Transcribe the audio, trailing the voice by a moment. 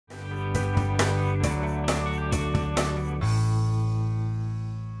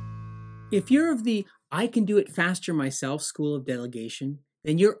If you're of the I can do it faster myself school of delegation,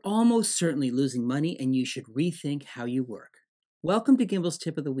 then you're almost certainly losing money and you should rethink how you work. Welcome to Gimbal's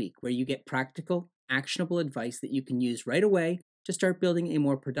Tip of the Week, where you get practical, actionable advice that you can use right away to start building a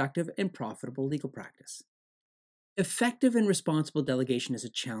more productive and profitable legal practice. Effective and responsible delegation is a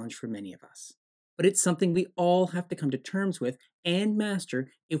challenge for many of us, but it's something we all have to come to terms with and master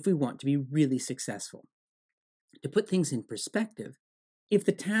if we want to be really successful. To put things in perspective, if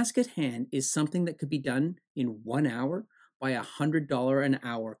the task at hand is something that could be done in 1 hour by a $100 an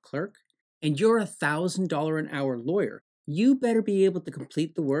hour clerk, and you're a $1,000 an hour lawyer, you better be able to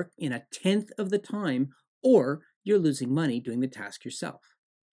complete the work in a tenth of the time, or you're losing money doing the task yourself.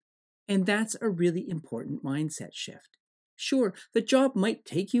 And that's a really important mindset shift. Sure, the job might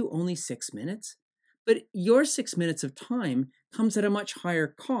take you only 6 minutes, but your 6 minutes of time comes at a much higher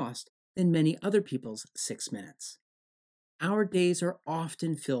cost than many other people's 6 minutes. Our days are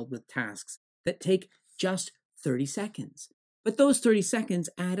often filled with tasks that take just 30 seconds. But those 30 seconds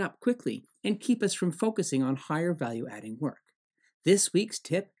add up quickly and keep us from focusing on higher value adding work. This week's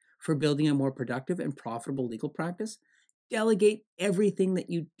tip for building a more productive and profitable legal practice: delegate everything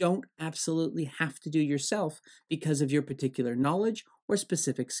that you don't absolutely have to do yourself because of your particular knowledge or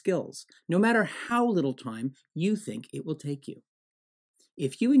specific skills, no matter how little time you think it will take you.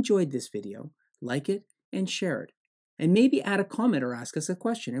 If you enjoyed this video, like it and share it. And maybe add a comment or ask us a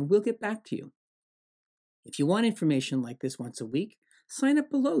question, and we'll get back to you. If you want information like this once a week, sign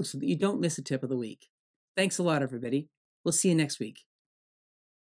up below so that you don't miss a tip of the week. Thanks a lot, everybody. We'll see you next week.